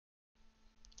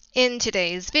In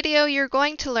today's video, you're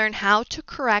going to learn how to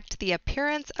correct the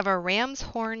appearance of a ram's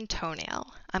horn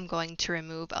toenail. I'm going to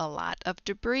remove a lot of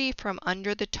debris from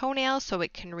under the toenail so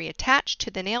it can reattach to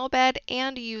the nail bed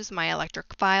and use my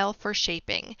electric file for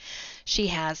shaping. She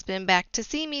has been back to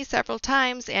see me several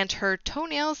times and her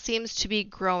toenail seems to be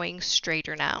growing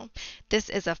straighter now. This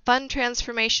is a fun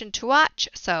transformation to watch,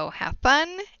 so have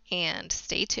fun and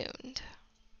stay tuned.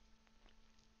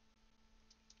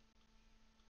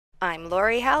 I'm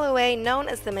Lori Halloway, known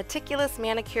as the Meticulous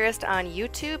Manicurist on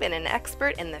YouTube and an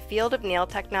expert in the field of nail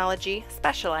technology,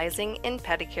 specializing in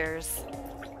pedicures.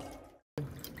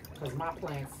 Because my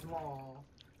plant's small.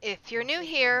 If you're new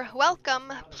here,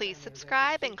 welcome! Please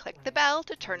subscribe and click the bell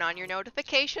to turn on your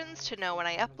notifications to know when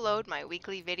I upload my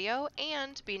weekly video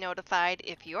and be notified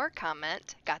if your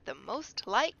comment got the most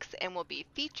likes and will be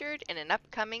featured in an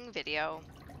upcoming video.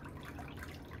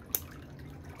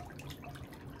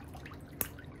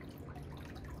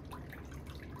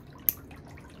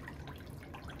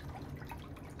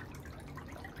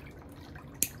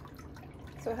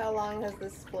 So how long has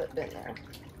this split been there?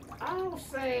 I'll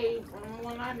say, from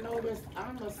when I noticed,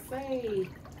 I'm going to say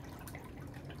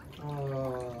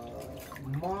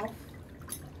month,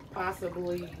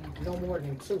 possibly no more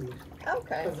than 2.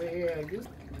 Okay. 'Cause, yeah,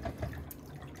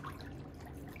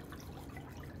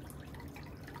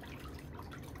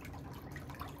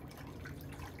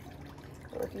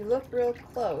 Well, if you look real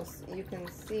close, you can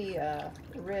see a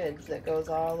ridge that goes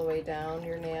all the way down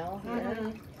your nail here.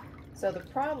 Mm-hmm. So the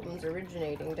problem's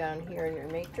originating down here in your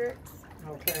matrix.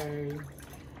 Okay.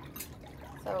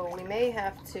 So we may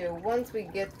have to, once we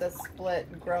get the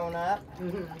split grown up,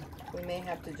 Mm-hmm. we may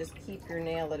have to just keep your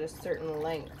nail at a certain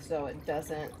length so it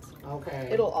doesn't, Okay.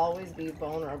 it'll always be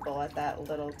vulnerable at that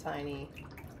little tiny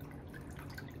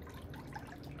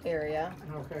area.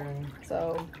 Okay.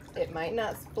 So it might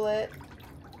not split,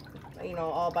 you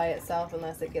know, all by itself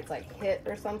unless it gets like hit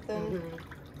or something. Mm-hmm.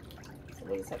 So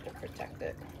we'll just have to protect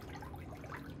it.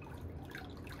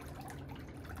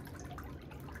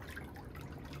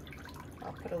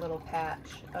 I'll put a little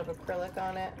patch of acrylic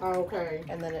on it, Okay.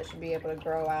 and then it should be able to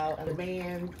grow out. The And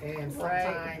man, and Right.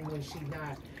 sometime when she's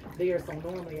not there, so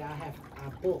normally I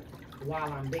book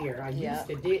while I'm there. I Yeah. used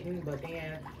to didn't, but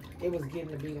then it was getting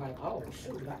to be like, oh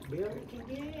shoot, I barely can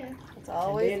get in. it's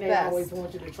always And then they best. always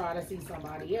want you to try to see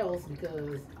somebody else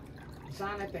because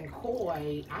Jonathan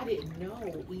Coy, I didn't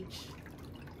know each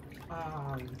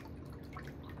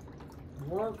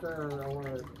worker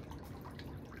or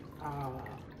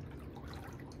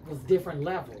was different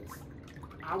levels.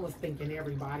 I was thinking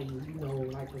everybody, you know,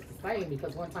 like was the same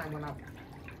because one time when I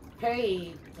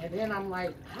paid and then I'm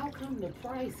like, how come the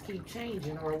price keep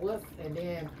changing or what? And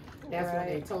then that's when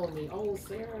they Right. told me, oh,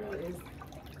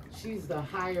 she's the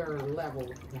higher level,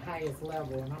 the highest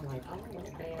level. And I'm like, oh,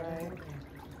 okay. Right. Okay.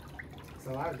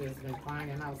 So I've just been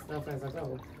finding out stuff as I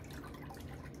go.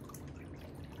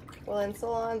 Well, and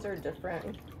salons are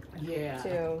different Yeah.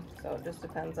 too, so it just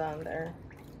depends on their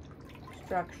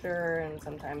structure, and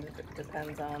sometimes it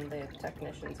depends on the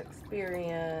technician's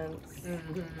experience.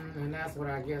 Mm-hmm. And that's what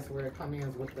I guess where it comes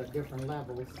in with the different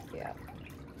levels. Yeah.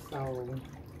 So,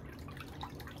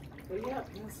 but yeah,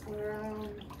 that's where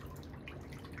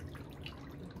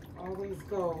always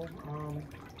go.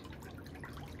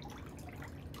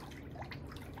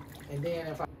 And then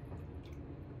if I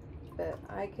But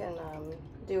I can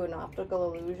do an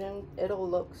optical illusion. It'll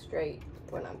look straight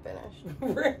when I'm finished.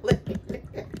 really.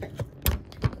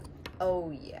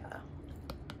 Oh yeah.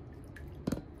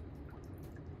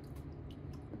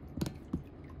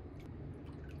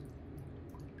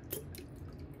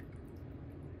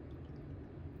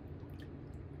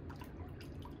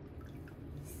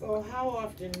 So how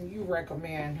often do you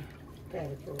recommend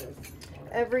pedicures?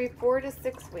 Every 4 to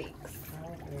 6 weeks.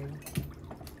 Okay.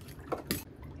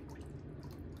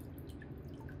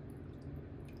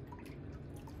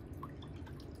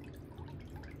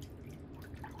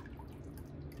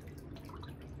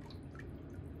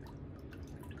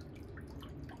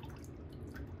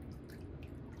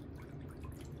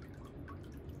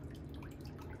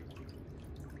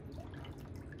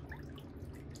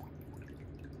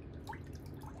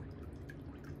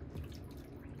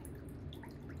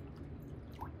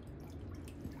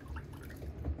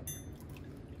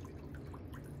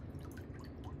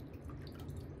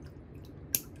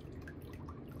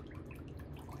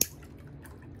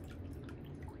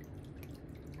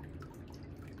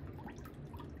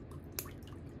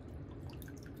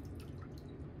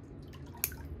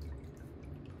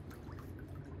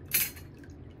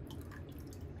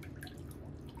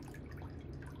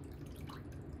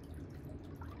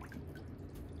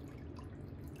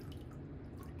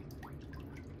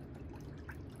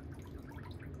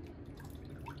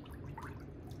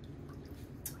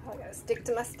 I gotta stick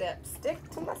to my steps. Stick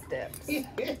to my steps.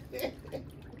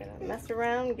 Gonna mess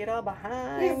around, get all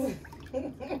behind.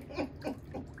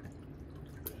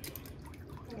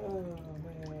 Oh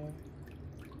man.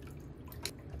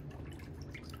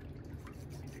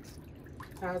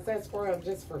 Now is that scrub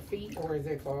just for feet or is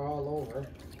it for all over?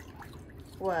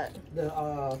 What?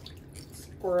 The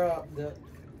scrub that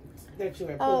you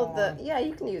have put Oh, on. yeah,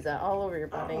 you can use that all over your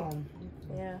body. Oh.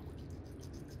 Yeah.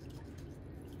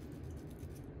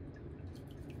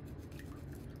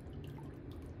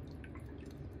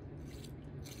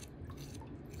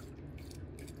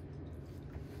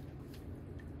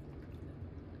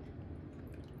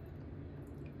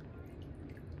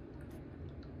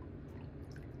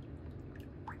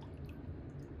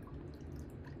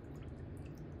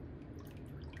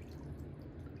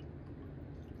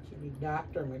 Should be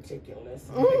Dr. Meticulous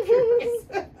Manicurist.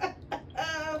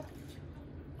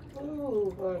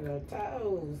 Ooh, for the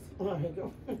toes. Like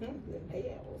the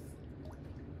nails.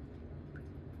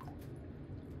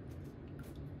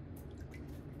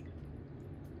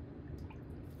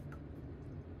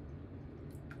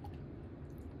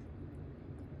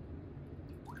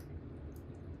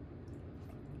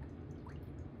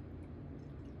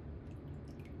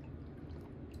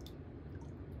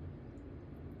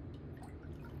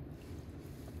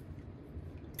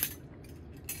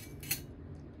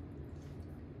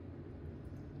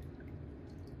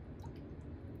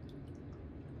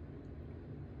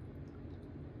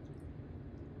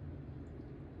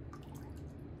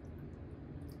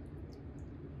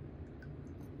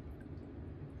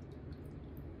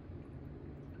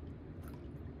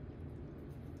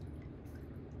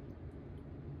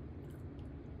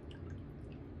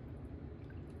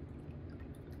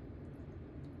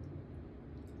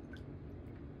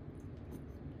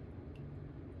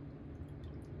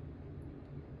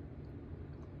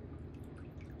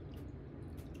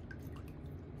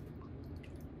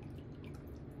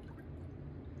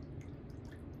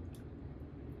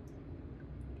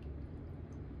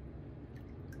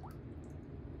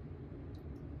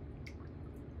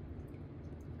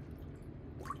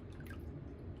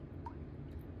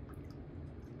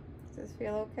 Does this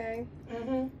feel okay?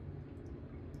 Mm-hmm.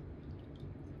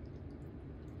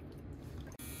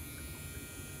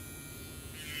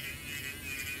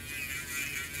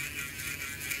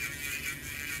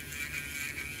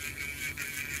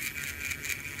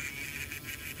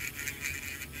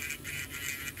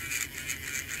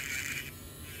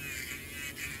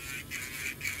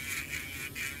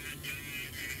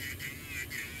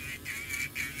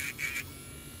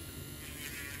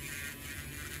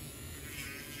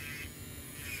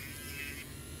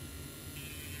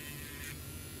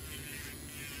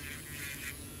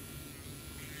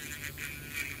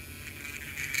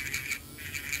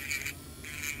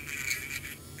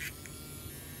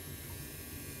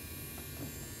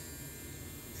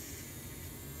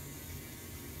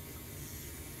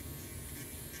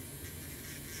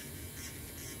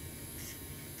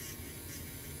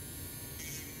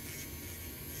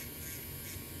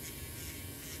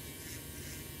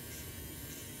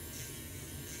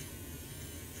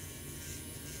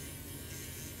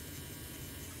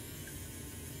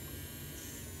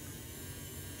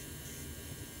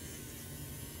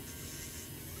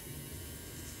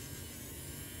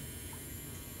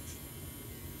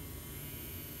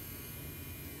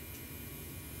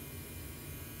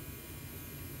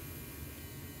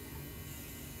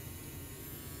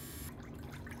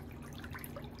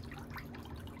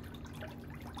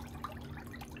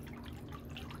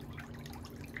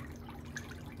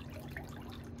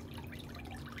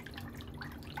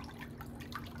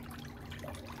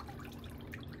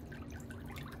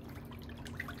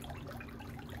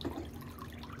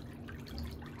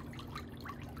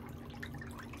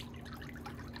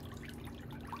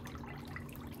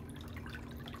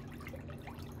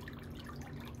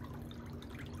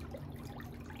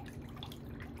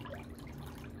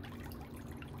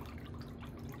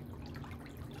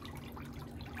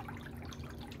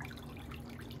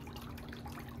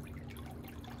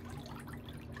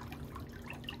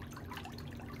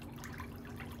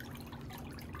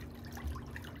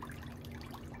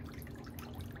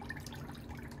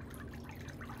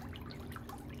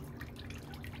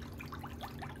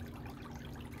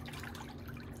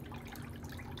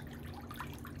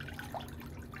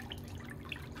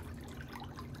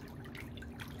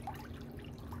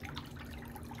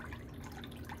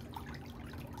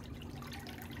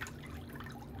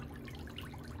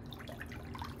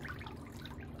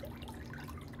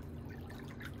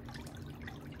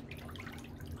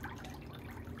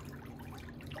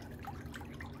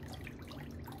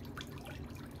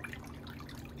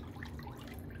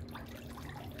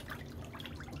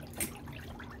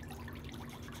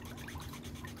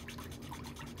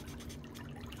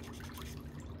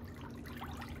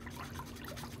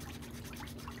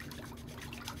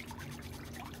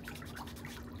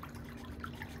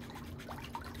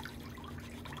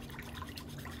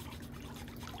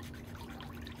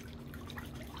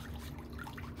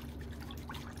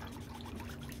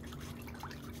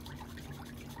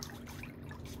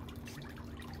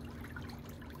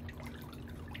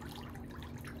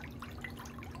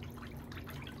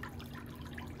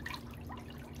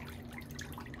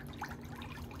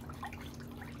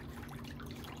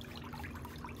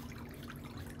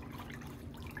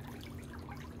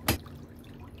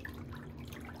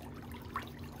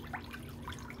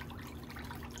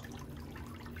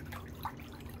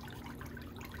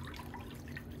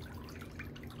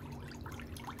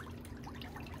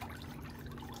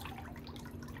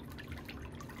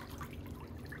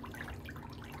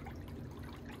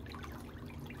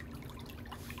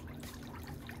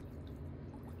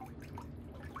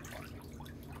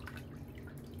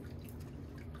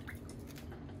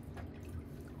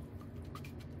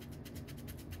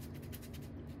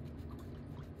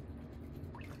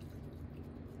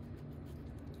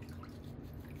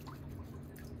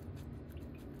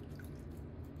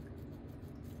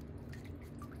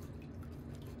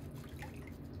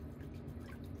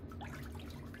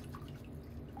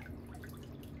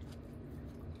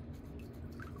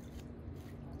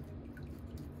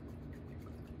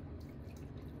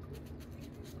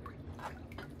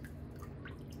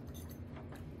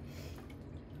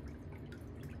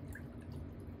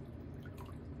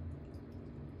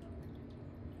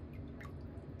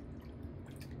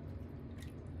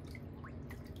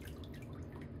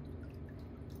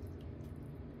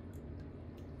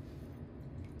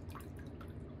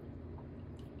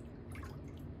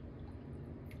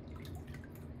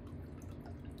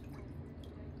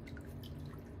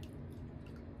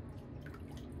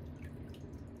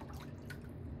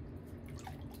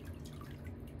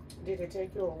 Did it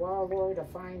take you a while, Lori, to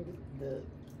find the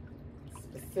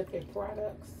specific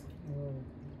products?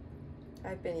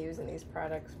 I've been using these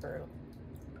products for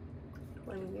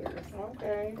 20 years.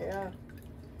 Okay. Yeah.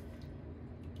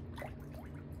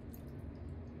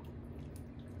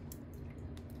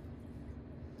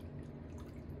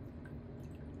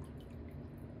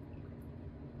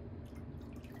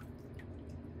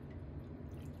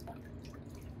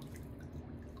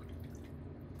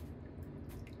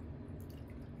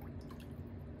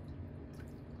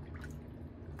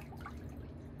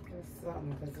 It's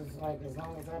something, because it's like, as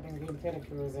long as I've been getting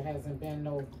pedicures, it hasn't been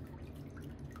no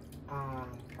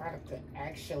product to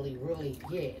actually really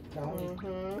get. The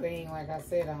only thing, like I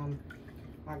said,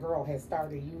 my girl has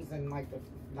started using like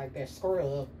that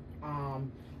scrub,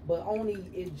 but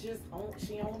only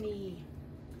she only.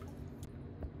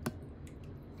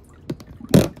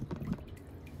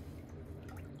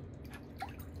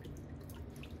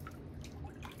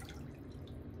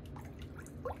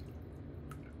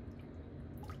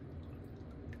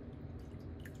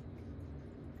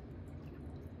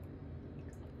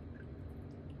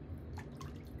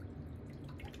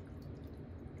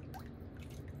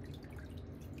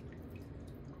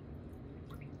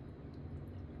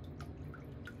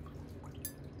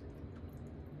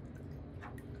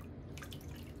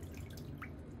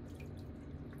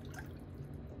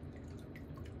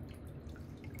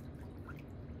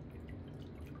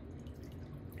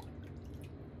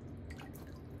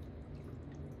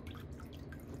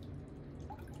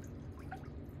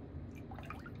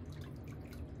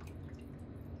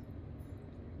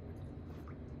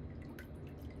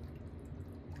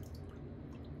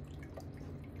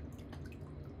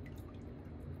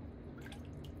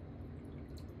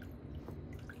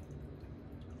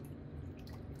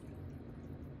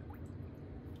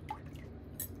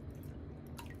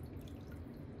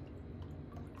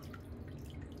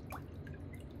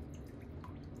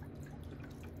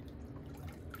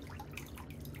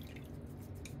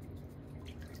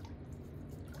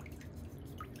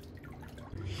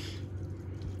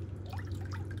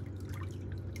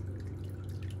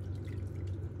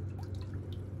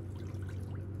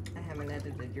 I haven't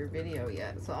edited your video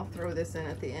yet, so I'll throw this in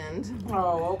at the end.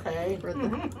 Oh, okay. For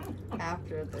the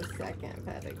after the second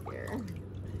pedicure.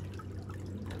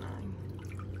 And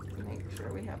I make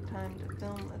sure we have time to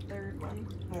film the third one.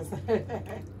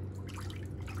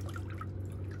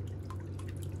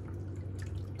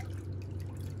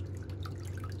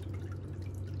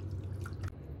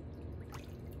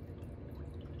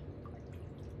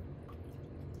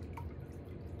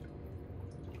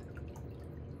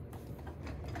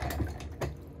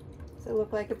 Does it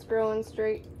look like it's growing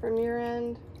straight from your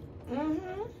end?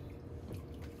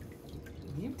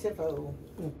 Beautiful.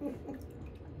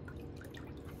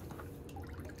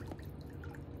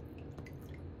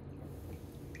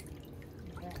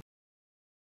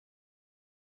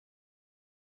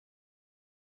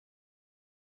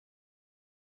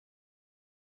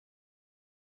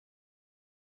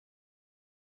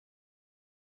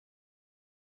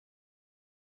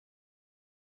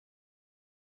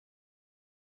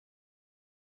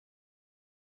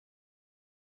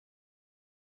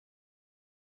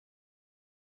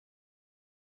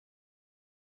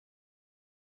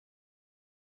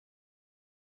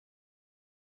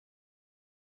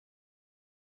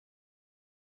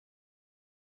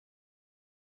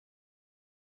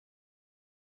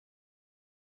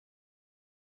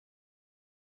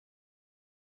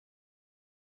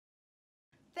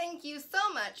 Thank you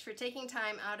so much for taking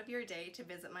time out of your day to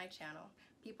visit my channel.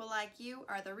 People like you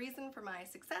are the reason for my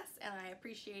success, and I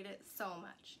appreciate it so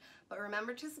much. But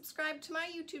remember to subscribe to my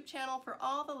YouTube channel for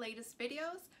all the latest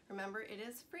videos. Remember, it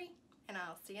is free, and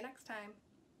I'll see you next time.